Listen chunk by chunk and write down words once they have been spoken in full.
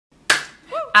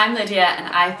I'm Lydia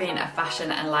and I've been a fashion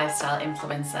and lifestyle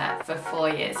influencer for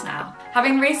 4 years now.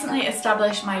 Having recently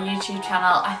established my YouTube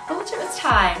channel, I thought it was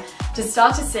time to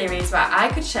start a series where I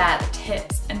could share the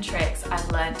tips and tricks I've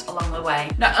learnt along the way,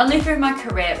 not only through my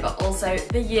career but also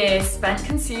the years spent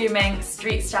consuming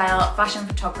street style, fashion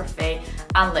photography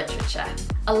and literature.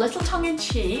 A little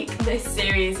tongue-in-cheek, this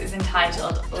series is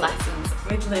entitled Lessons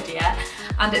with Lydia,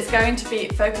 and it's going to be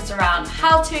focused around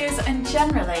how-tos and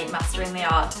generally mastering the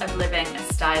art of living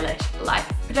a stylish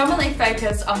life. Predominantly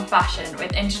focused on fashion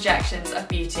with interjections of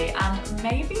beauty and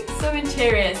maybe some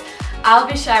interiors, I'll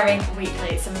be sharing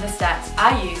weekly some of the steps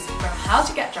I use from how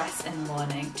to get dressed in the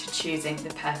morning to choosing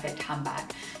the perfect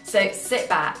handbag. So sit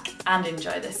back and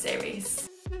enjoy this series.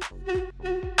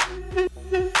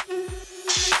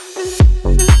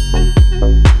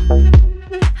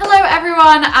 Hello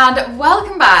everyone and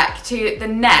welcome back to the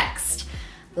next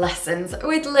Lessons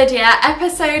with Lydia,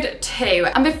 episode 2.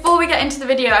 And before we get into the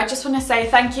video, I just want to say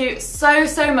thank you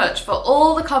so much for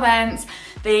all the comments,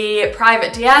 the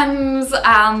private DMs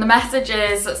and the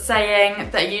messages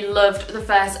saying that you loved the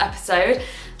first episode.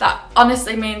 That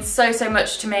honestly means so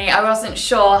much to me. I wasn't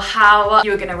sure how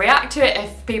you were going to react to it,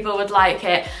 if people would like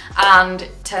it, and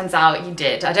turns out you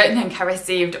did. I don't think I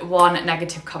received one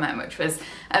negative comment, which was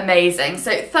amazing.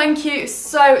 So thank you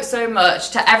so much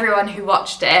to everyone who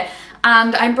watched it.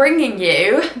 And I'm bringing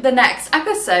you the next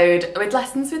episode with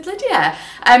Lessons with Lydia.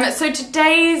 So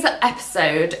today's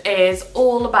episode is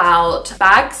all about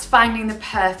bags, finding the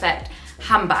perfect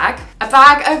handbag. A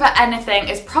bag over anything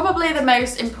is probably the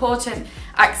most important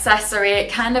accessory.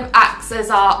 It kind of acts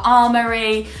as our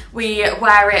armoury. We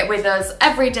wear it with us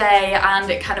every day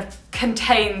and it kind of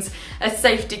contains a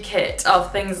safety kit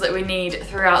of things that we need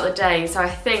throughout the day. So I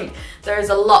think there is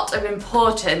a lot of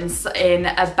importance in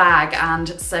a bag, and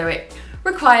so it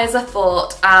requires a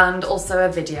thought and also a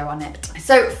video on it.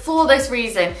 So for this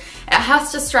reason, it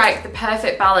has to strike the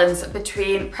perfect balance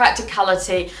between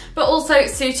practicality but also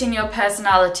suiting your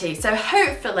personality. So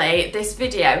hopefully this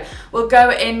video will go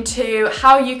into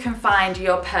how you can find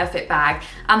your perfect bag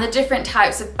and the different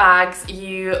types of bags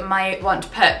you might want to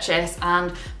purchase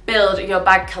and build your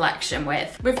bag collection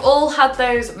with. We've all had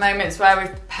those moments where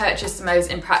we've purchased the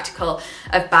most impractical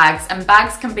of bags, and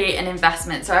bags can be an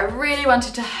investment. So I really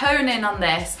wanted to hone in on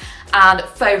this and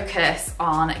focus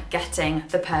on getting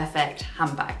the perfect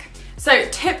handbag. So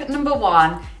tip number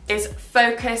 1 is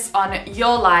focus on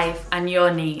your life and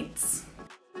your needs.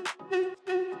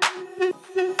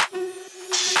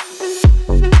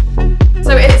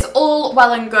 So it's all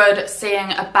well and good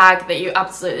seeing a bag that you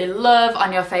absolutely love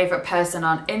on your favourite person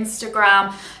on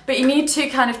Instagram, but you need to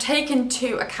kind of take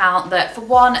into account that, for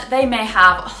one, they may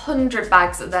have 100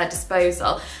 bags at their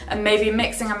disposal and maybe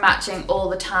mixing and matching all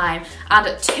the time,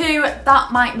 and 2,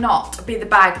 that might not be the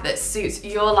bag that suits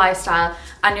your lifestyle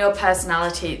and your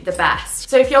personality the best.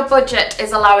 So if your budget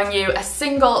is allowing you a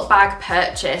single bag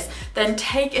purchase, then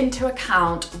take into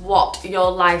account what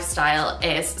your lifestyle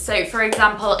is. So for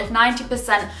example, if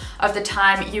 90% of the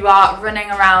time you are running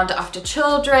around after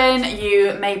children,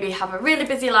 you maybe have a really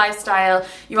busy lifestyle,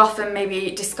 you often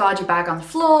maybe discard your bag on the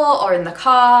floor or in the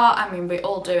car, I mean we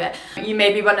all do it. You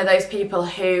may be one of those people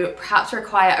who perhaps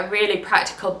require a really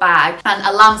practical bag, and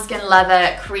a lambskin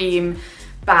leather cream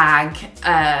bag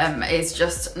is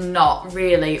just not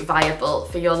really viable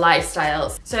for your lifestyle.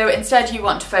 So instead you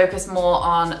want to focus more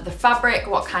on the fabric,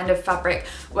 what kind of fabric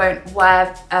won't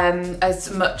wear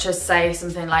as much as, say,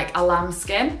 something like a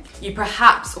lambskin. You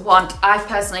perhaps want, I've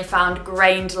personally found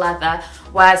grained leather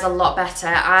wears a lot better.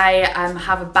 I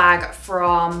have a bag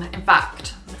from, in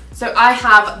fact, so I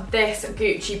have this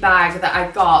Gucci bag that I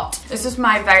got. This was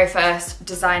my very first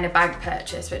designer bag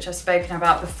purchase, which I've spoken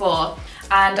about before.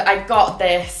 And I got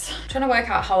this, I'm trying to work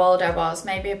out how old I was,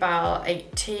 maybe about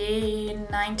 18,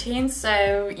 19,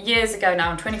 so years ago now.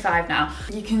 I'm 25 now.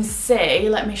 You can see,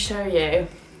 let me show you,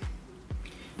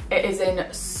 it is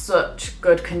in such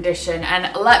good condition,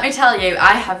 and let me tell you,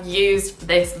 I have used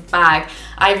this bag.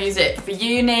 I've used it for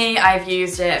uni, I've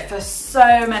used it for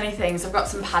so many things. I've got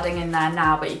some padding in there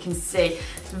now, but you can see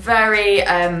it's very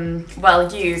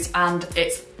well used, and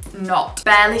it's not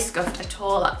barely scuffed at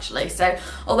all actually. So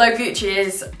although Gucci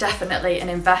is definitely an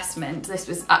investment, this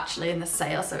was actually in the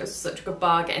sale, so it was such a good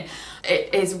bargain.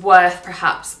 It is worth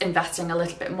perhaps investing a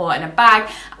little bit more in a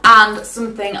bag, and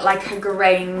something like a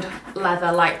grained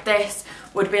leather like this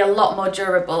would be a lot more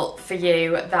durable for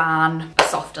you than a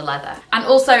softer leather. And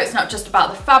also it's not just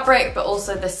about the fabric but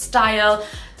also the style.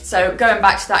 So going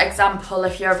back to that example,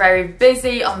 if you're a very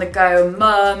busy on the go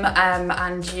mum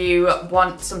and you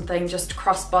want something just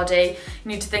crossbody, you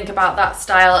need to think about that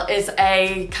style. Is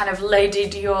a kind of Lady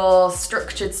Dior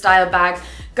structured style bag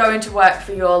going to work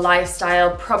for your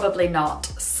lifestyle? Probably not.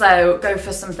 So go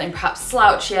for something perhaps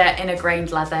slouchier in a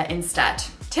grained leather instead.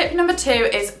 Tip number 2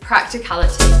 is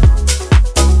practicality.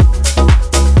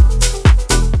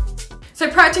 So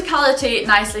practicality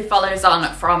nicely follows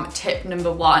on from tip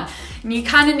number 1. And you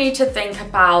kind of need to think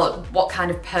about what kind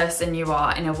of person you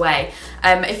are in a way.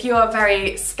 If you are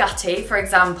very scatty, for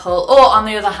example, or on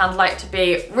the other hand like to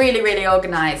be really, really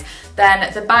organised,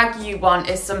 then the bag you want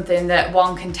is something that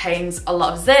one contains a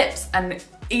lot of zips and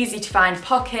easy to find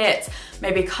pockets,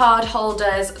 maybe card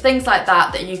holders, things like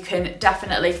that that you can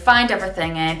definitely find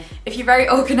everything in. If you're very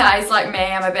organised like me,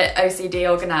 I'm a bit OCD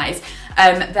organised,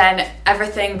 then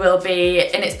everything will be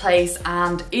in its place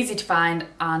and easy to find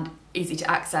and easy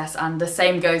to access. And the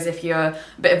same goes if you're a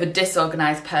bit of a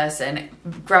disorganised person,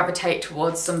 gravitate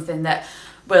towards something that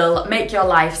will make your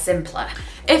life simpler.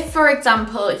 If, for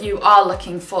example, you are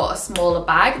looking for a smaller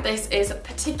bag, this is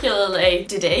particularly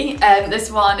Diddy.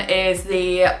 This one is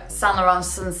the Saint Laurent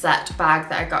Sunset bag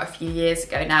that I got a few years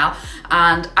ago now,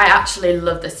 and I actually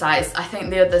love this size. I think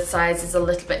the other size is a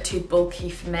little bit too bulky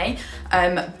for me,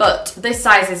 but this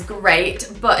size is great.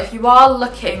 But if you are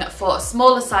looking for a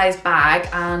smaller size bag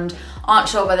and aren't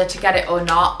sure whether to get it or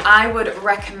not, I would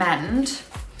recommend,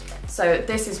 so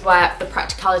this is where the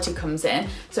practicality comes in.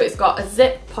 So it's got a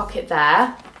zip pocket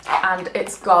there, and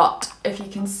it's got, if you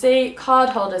can see, card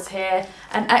holders here,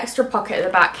 an extra pocket at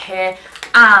the back here,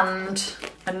 and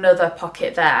another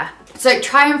pocket there. So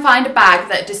try and find a bag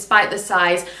that, despite the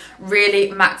size, really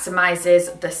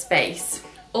maximizes the space.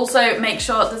 Also, make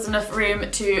sure there's enough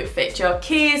room to fit your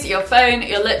keys, your phone,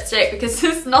 your lipstick, because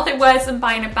there's nothing worse than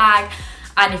buying a bag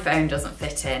and your phone doesn't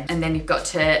fit in, and then you've got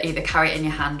to either carry it in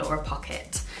your hand or a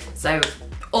pocket. So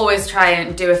always try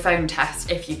and do a phone test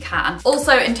if you can.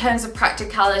 Also, in terms of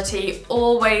practicality,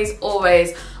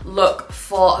 always look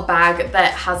for a bag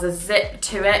that has a zip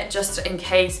to it, just in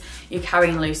case you're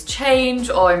carrying loose change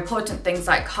or important things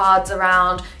like cards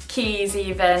around, keys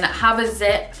even. Have a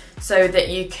zip so that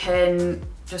you can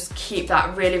just keep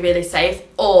that really safe.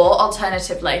 Or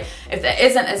alternatively, if there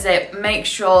isn't a zip, make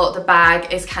sure the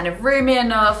bag is kind of roomy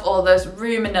enough, or there's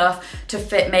room enough to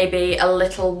fit maybe a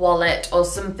little wallet or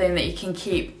something that you can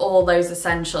keep all those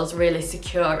essentials really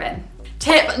secure in.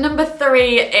 Tip number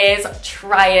 3 is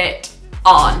try it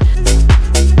on.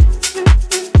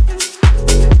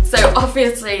 So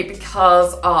obviously,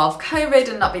 because of COVID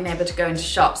and not being able to go into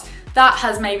shops, that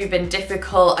has maybe been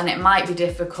difficult, and it might be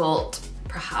difficult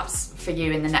perhaps for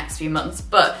you in the next few months.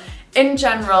 But in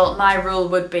general, my rule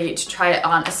would be to try it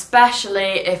on, especially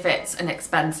if it's an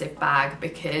expensive bag,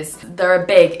 because they're a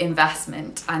big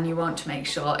investment and you want to make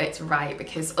sure it's right,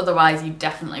 because otherwise you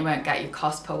definitely won't get your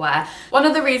cost per wear. One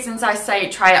of the reasons I say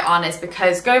try it on is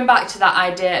because, going back to that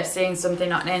idea of seeing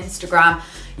something on Instagram,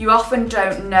 you often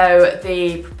don't know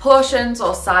the proportions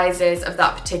or sizes of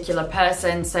that particular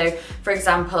person. So for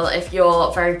example, if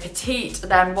you're very petite,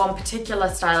 then one particular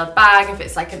style of bag, if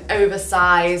it's like an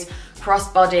oversized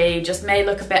crossbody, just may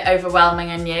look a bit overwhelming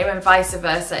on you, and vice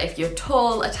versa. If you're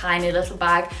tall, a tiny little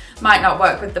bag might not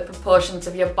work with the proportions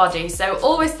of your body. So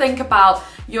always think about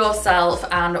yourself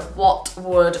and what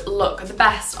would look the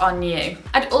best on you.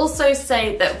 I'd also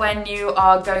say that when you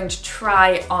are going to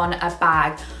try on a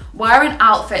bag, wear an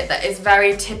outfit that is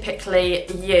very typically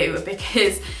you,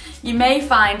 because you may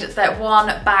find that one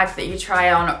bag that you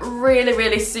try on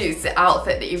really suits the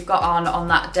outfit that you've got on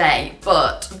that day,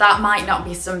 but that might not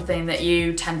be something that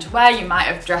you tend to wear. You might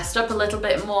have dressed up a little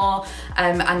bit more,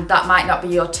 and that might not be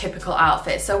your typical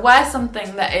outfit. So wear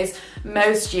something that is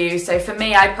most you. So for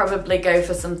me, I'd probably go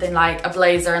for something like a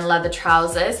blazer and leather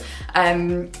trousers,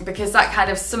 because that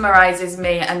kind of summarizes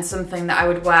me and something that I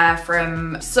would wear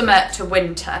from summer to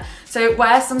winter. So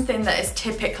wear something that is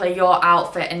typically your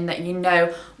outfit and that you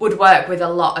know would work with a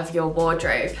lot of your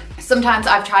wardrobe. Sometimes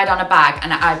I've tried on a bag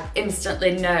and I've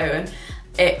instantly known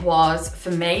it was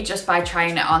for me just by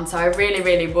trying it on, so I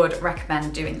really would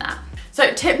recommend doing that.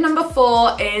 So tip number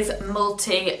 4 is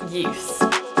multi-use.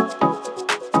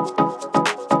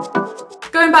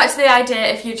 Going back to the idea,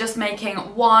 if you're just making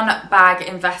one bag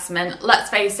investment, let's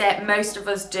face it, most of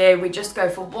us do. We just go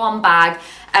for one bag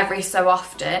every so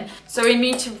often. So we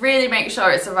need to really make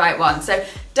sure it's the right one. So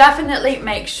definitely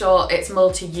make sure it's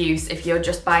multi-use if you're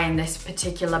just buying this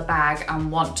particular bag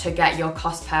and want to get your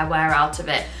cost per wear out of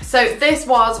it. So this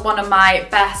was one of my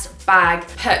best bag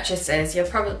purchases. You'll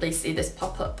probably see this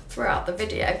pop up throughout the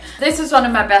video. This was one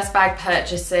of my best bag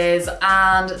purchases,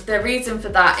 and the reason for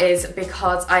that is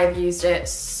because I've used it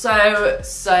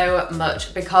so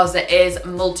much, because it is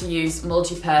multi-use,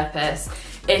 multi-purpose.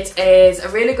 It is a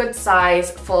really good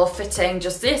size for fitting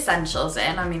just the essentials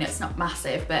in. I mean, it's not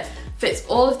massive, but fits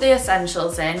all of the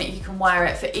essentials in. You can wear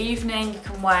it for evening, you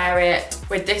can wear it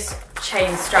with this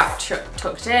chain strap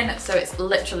tucked in, so it's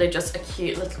literally just a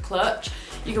cute little clutch.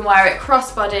 You can wear it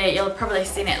crossbody. You'll have probably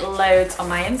seen it loads on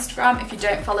my Instagram. If you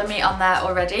don't follow me on there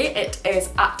already, it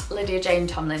is at Lydia Jane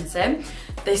Tomlinson.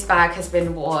 This bag has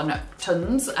been worn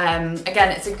tons.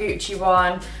 Again, it's a Gucci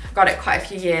one. I got it quite a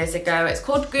few years ago. It's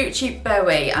called Gucci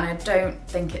Bowie, and I don't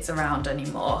think it's around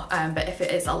anymore, but if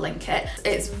it is, I'll link it.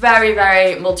 It's very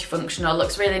multifunctional,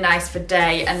 looks really nice for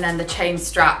day, and then the chain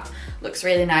strap looks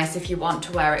really nice if you want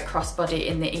to wear it crossbody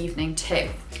in the evening too.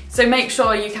 So make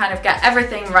sure you kind of get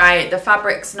everything right. The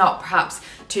fabric's not perhaps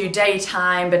too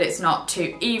daytime, but it's not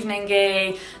too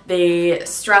evening-y. The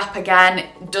strap, again,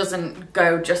 doesn't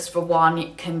go just for one.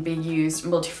 It can be used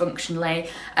multifunctionally.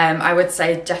 I would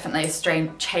say definitely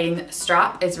a chain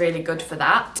strap is really good for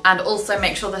that. And also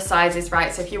make sure the size is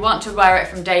right. So if you want to wear it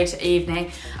from day to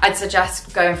evening, I'd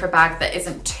suggest going for a bag that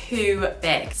isn't too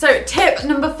big. So tip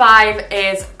number 5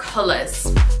 is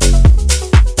colours.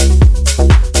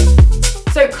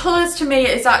 So colours to me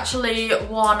is actually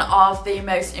one of the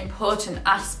most important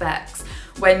aspects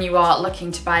when you are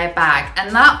looking to buy a bag,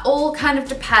 and that all kind of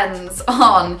depends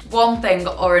on one thing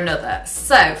or another.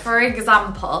 So for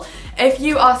example, if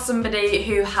you are somebody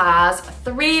who has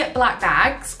 3 black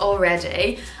bags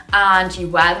already and you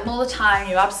wear them all the time,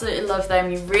 you absolutely love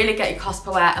them, you really get your cost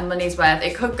per wear and money's worth,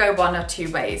 it could go one or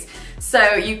two ways.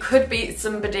 So you could be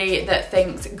somebody that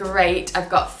thinks, great, I've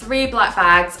got 3 black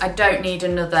bags, I don't need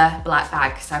another black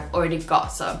bag because I've already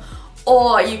got some.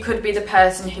 Or you could be the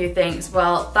person who thinks,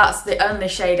 well, that's the only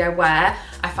shade I wear,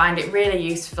 I find it really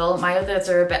useful, my others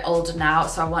are a bit older now,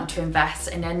 so I want to invest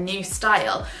in a new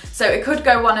style. So it could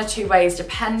go one or two ways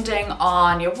depending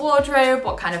on your wardrobe,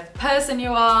 what kind of person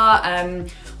you are,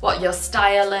 what your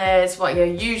style is, what your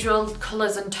usual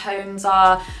colours and tones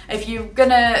are. If you're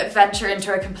gonna venture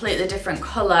into a completely different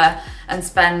colour and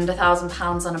spend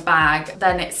 £1,000 on a bag,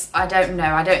 then it's, I don't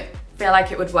know, I don't feel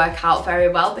like it would work out very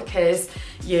well, because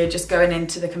you're just going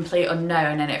into the complete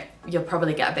unknown and you'll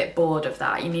probably get a bit bored of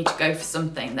that. You need to go for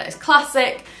something that is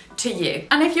classic to you.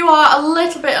 And if you are a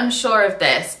little bit unsure of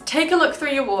this, take a look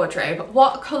through your wardrobe.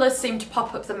 What colours seem to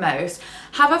pop up the most?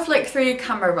 Have a flick through your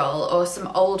camera roll or some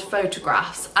old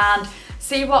photographs and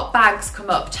see what bags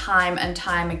come up time and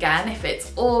time again. If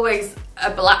it's always a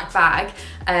black bag,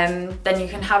 then you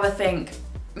can have a think,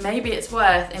 maybe it's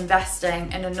worth investing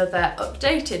in another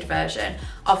updated version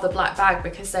of the black bag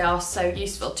because they are so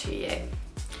useful to you.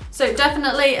 So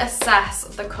definitely assess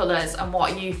the colours and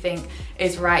what you think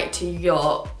is right to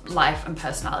your life and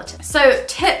personality. So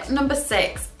tip number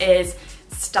 6 is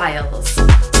styles.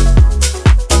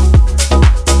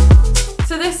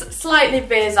 So this slightly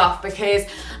veers off because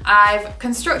I've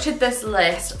constructed this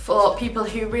list for people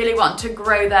who really want to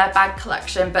grow their bag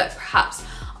collection but perhaps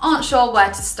aren't sure where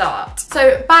to start.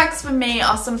 So bags for me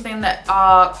are something that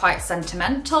are quite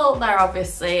sentimental. They're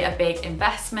obviously a big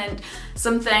investment,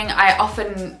 something I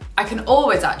can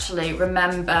always actually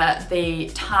remember the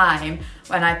time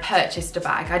when I purchased a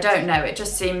bag. I don't know, it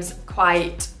just seems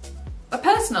quite a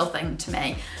personal thing to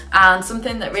me and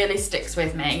something that really sticks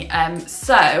with me.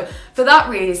 So for that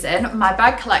reason, my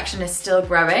bag collection is still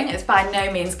growing. It's by no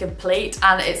means complete,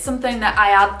 and it's something that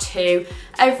I add to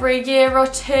every year or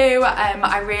two.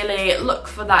 I really look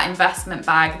for that investment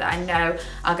bag that I know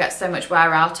I'll get so much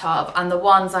wear out of, and the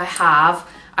ones I have,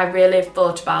 I really have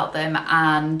thought about them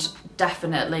and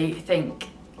definitely think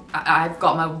I've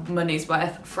got my money's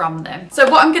worth from them. So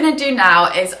what I'm going to do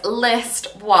now is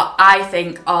list what I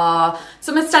think are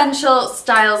some essential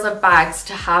styles of bags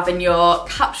to have in your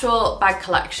capsule bag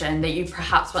collection that you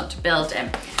perhaps want to build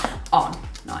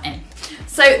not in.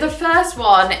 So the first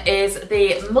one is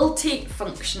the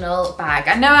multifunctional bag.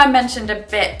 I know I mentioned a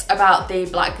bit about the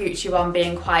black Gucci one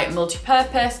being quite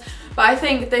multi-purpose, but I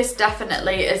think this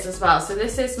definitely is as well. So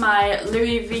this is my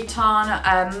Louis Vuitton,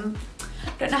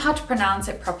 I don't know how to pronounce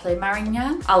it properly,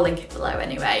 Marignan. I'll link it below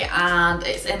anyway, and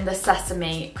it's in the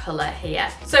sesame colour here.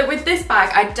 So with this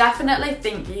bag, I definitely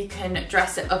think you can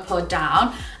dress it up or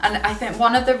down, and I think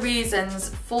one of the reasons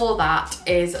for that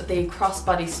is the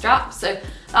crossbody strap. So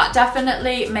that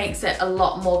definitely makes it a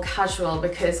lot more casual,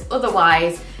 because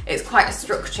otherwise it's quite a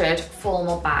structured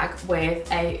formal bag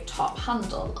with a top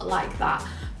handle like that.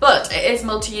 But it is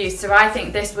multi-use, so I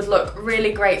think this would look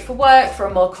really great for work, for a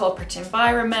more corporate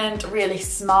environment, really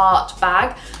smart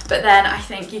bag. But then I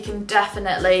think you can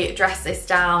definitely dress this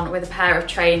down with a pair of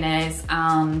trainers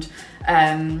and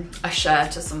a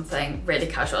shirt or something, really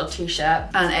casual t-shirt,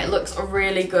 and it looks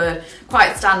really good,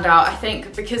 quite standout. I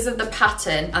think because of the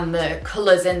pattern and the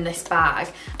colours in this bag,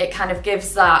 it kind of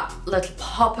gives that little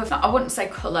pop of, I wouldn't say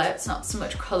colour, it's not so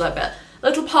much colour, but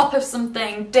little pop of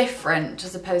something different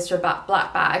as opposed to a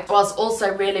black bag, whilst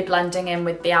also really blending in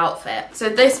with the outfit. So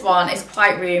this one is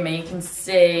quite roomy. You can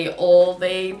see all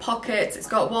the pockets. It's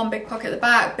got one big pocket at the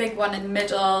back, big one in the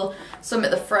middle, some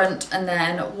at the front, and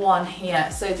then one here.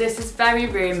 So this is very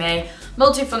roomy,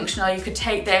 multifunctional. You could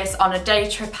take this on a day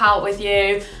trip out with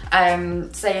you.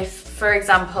 Say if, for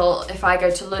example, if I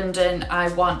go to London,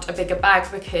 I want a bigger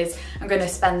bag because I'm going to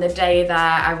spend the day there.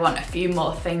 I want a few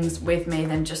more things with me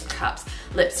than just perhaps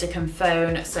lipstick and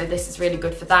phone. So this is really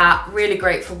good for that. Really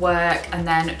great for work, and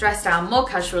then dress down more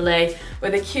casually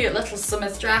with a cute little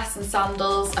summer's dress and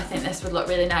sandals. I think this would look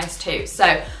really nice too.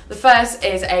 So the first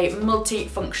is a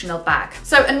multifunctional bag.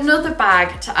 So another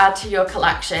bag to add to your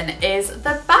collection is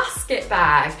the basket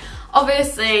bag.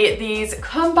 Obviously, these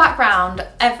come back round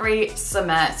every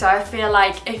summer, so I feel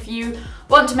like if you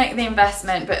want to make the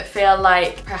investment but feel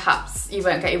like perhaps you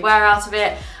won't get your wear out of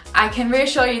it, I can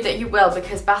reassure you that you will,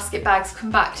 because basket bags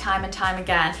come back time and time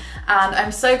again. And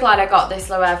I'm so glad I got this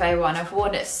Loewe one. I've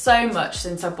worn it so much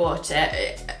since I bought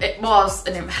it. It was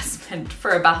an investment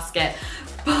for a basket.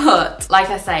 But like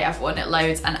I say, I've worn it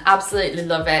loads and absolutely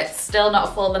love it. Still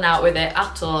not fallen out with it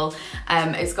at all.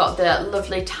 It's got the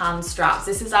lovely tan straps.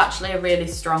 This is actually a really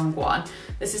strong one.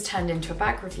 This has turned into a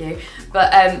bag review,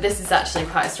 but this is actually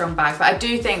quite a strong bag. But I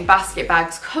do think basket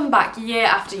bags come back year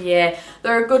after year.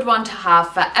 They're a good one to have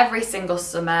for every single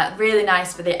summer. Really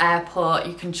nice for the airport.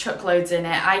 You can chuck loads in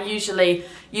it. I usually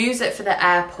use it for the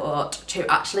airport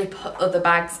to actually put other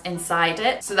bags inside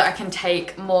it so that I can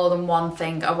take more than one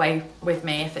thing away with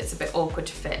me if it's a bit awkward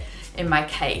to fit in my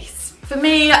case. For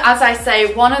me, as I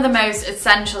say, one of the most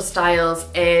essential styles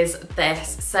is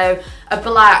this. So a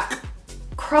black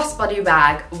crossbody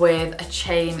bag with a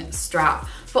chain strap,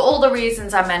 for all the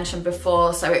reasons I mentioned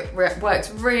before. So it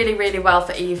works really, really well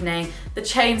for evening. The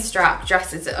chain strap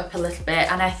dresses it up a little bit,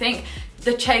 and I think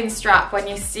the chain strap, when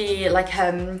you see like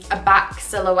a back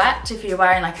silhouette, if you're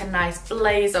wearing like a nice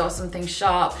blazer or something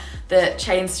sharp, the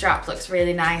chain strap looks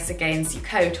really nice against your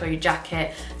coat or your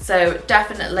jacket. So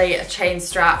definitely a chain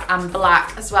strap, and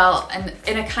black as well, and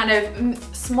in a kind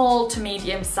of small to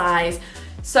medium size.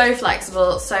 So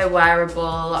flexible, so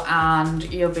wearable, and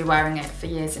you'll be wearing it for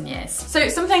years and years. So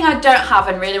something I don't have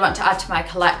and really want to add to my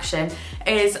collection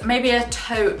is maybe a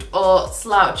tote or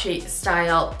slouchy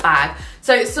style bag.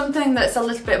 So it's something that's a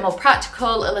little bit more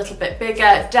practical, a little bit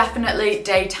bigger, definitely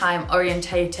daytime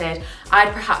orientated.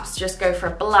 I'd perhaps just go for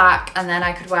a black, and then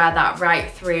I could wear that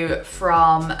right through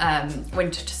from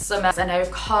winter to summer. I know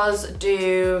COS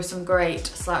do some great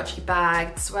slouchy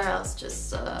bags. Where else?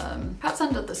 Just perhaps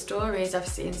under the stories I've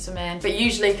seen some in, but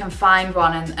usually you can find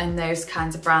one in those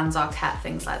kinds of brands, Arquette,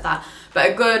 things like that.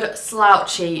 But a good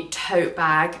slouchy tote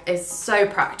bag is so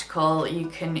practical. You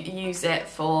can use it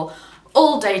for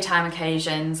all daytime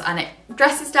occasions, and it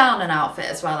dresses down an outfit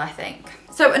as well, I think.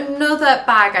 So another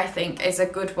bag I think is a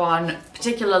good one,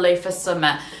 particularly for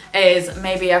summer, is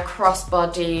maybe a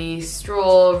crossbody,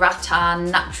 straw,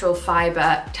 rattan, natural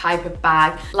fibre type of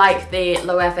bag, like the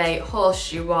Loewe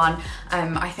horseshoe one.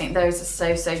 I think those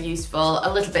are so useful.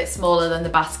 A little bit smaller than the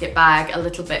basket bag, a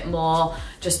little bit more,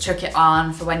 just chuck it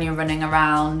on for when you're running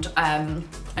around and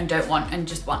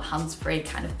just want hands-free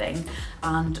kind of thing,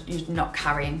 and you're not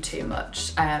carrying too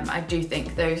much. I do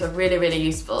think those are really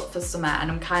useful for summer, and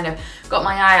I'm kind of got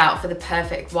my eye out for the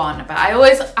perfect one. But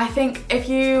I think if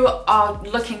you are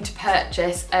looking to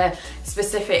purchase a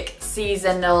specific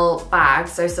seasonal bag,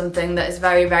 so something that is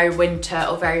very winter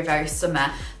or very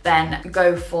summer, then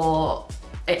go for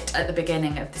it at the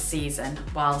beginning of the season,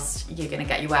 whilst you're going to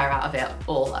get your wear out of it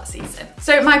all that season.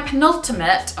 So my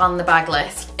penultimate on the bag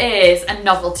list is a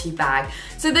novelty bag.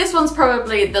 So this one's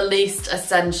probably the least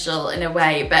essential in a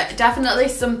way, but definitely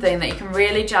something that you can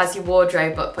really jazz your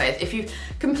wardrobe up with. If you've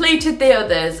completed the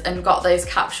others and got those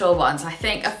capsule ones, I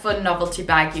think a fun novelty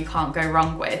bag you can't go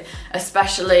wrong with,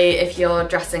 especially if you're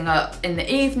dressing up in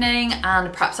the evening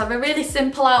and perhaps have a really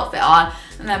simple outfit on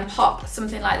and then pop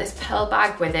something like this pearl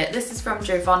bag with it. This is from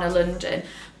Giovanna London,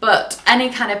 but any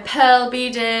kind of pearl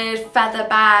beaded, feather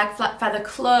bag, flat feather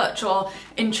clutch, or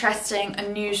interesting,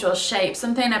 unusual shape,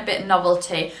 something a bit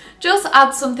novelty, just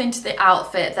add something to the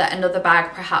outfit that another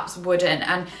bag perhaps wouldn't.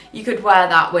 And you could wear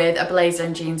that with a blazer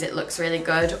and jeans, it looks really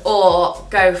good, or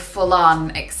go full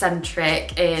on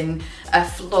eccentric in a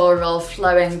floral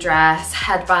flowing dress,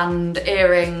 headband,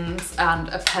 earrings, and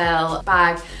a pearl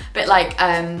bag. A bit like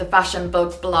the Fashion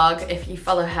Bug blog, if you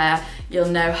follow her, you'll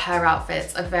know her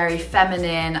outfits are very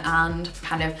feminine and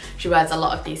kind of, she wears a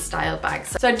lot of these style bags.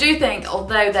 So I do think,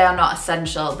 although they are not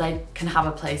essential, they can have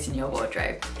a place in your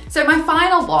wardrobe. So my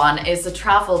final one is the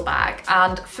travel bag,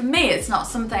 and for me it's not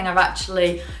something I've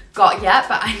actually got yet,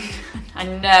 but I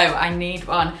know I need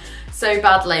one so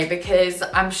badly, because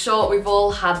I'm sure we've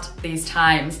all had these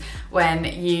times when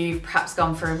you've perhaps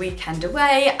gone for a weekend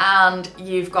away and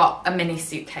you've got a mini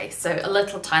suitcase, so a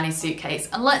little tiny suitcase,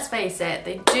 and let's face it,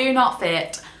 they do not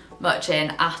fit much in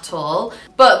at all.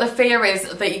 But the fear is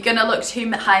that you're gonna look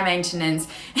too high maintenance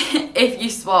if you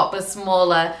swap a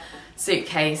smaller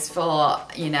suitcase for,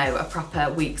 you know, a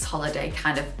proper week's holiday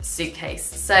kind of suitcase.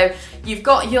 So you've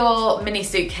got your mini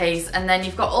suitcase, and then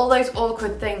you've got all those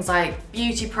awkward things like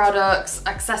beauty products,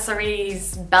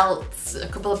 accessories, belts, a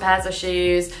couple of pairs of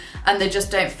shoes, and they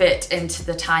just don't fit into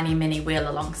the tiny mini wheel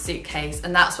along suitcase.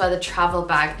 And that's where the travel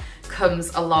bag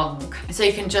comes along. So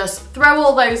you can just throw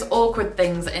all those awkward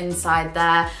things inside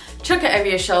there, chuck it over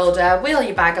your shoulder, wheel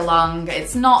your bag along.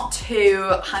 It's not too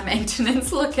high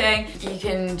maintenance looking. You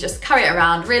can just carry it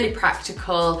around, really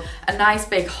practical, a nice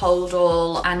big hold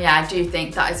all. And yeah, I do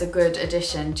think that is a good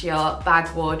addition to your bag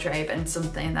wardrobe and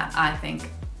something that I think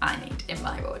I need in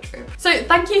my wardrobe. So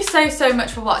thank you so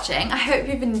much for watching. I hope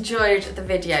you've enjoyed the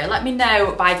video. Let me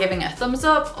know by giving it a thumbs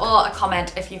up or a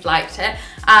comment if you've liked it.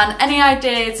 And any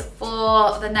ideas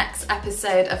for the next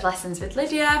episode of Lessons with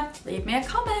Lydia, leave me a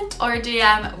comment or a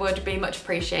DM would be much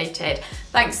appreciated.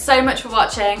 Thanks so much for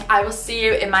watching. I will see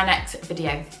you in my next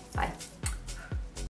video. Bye.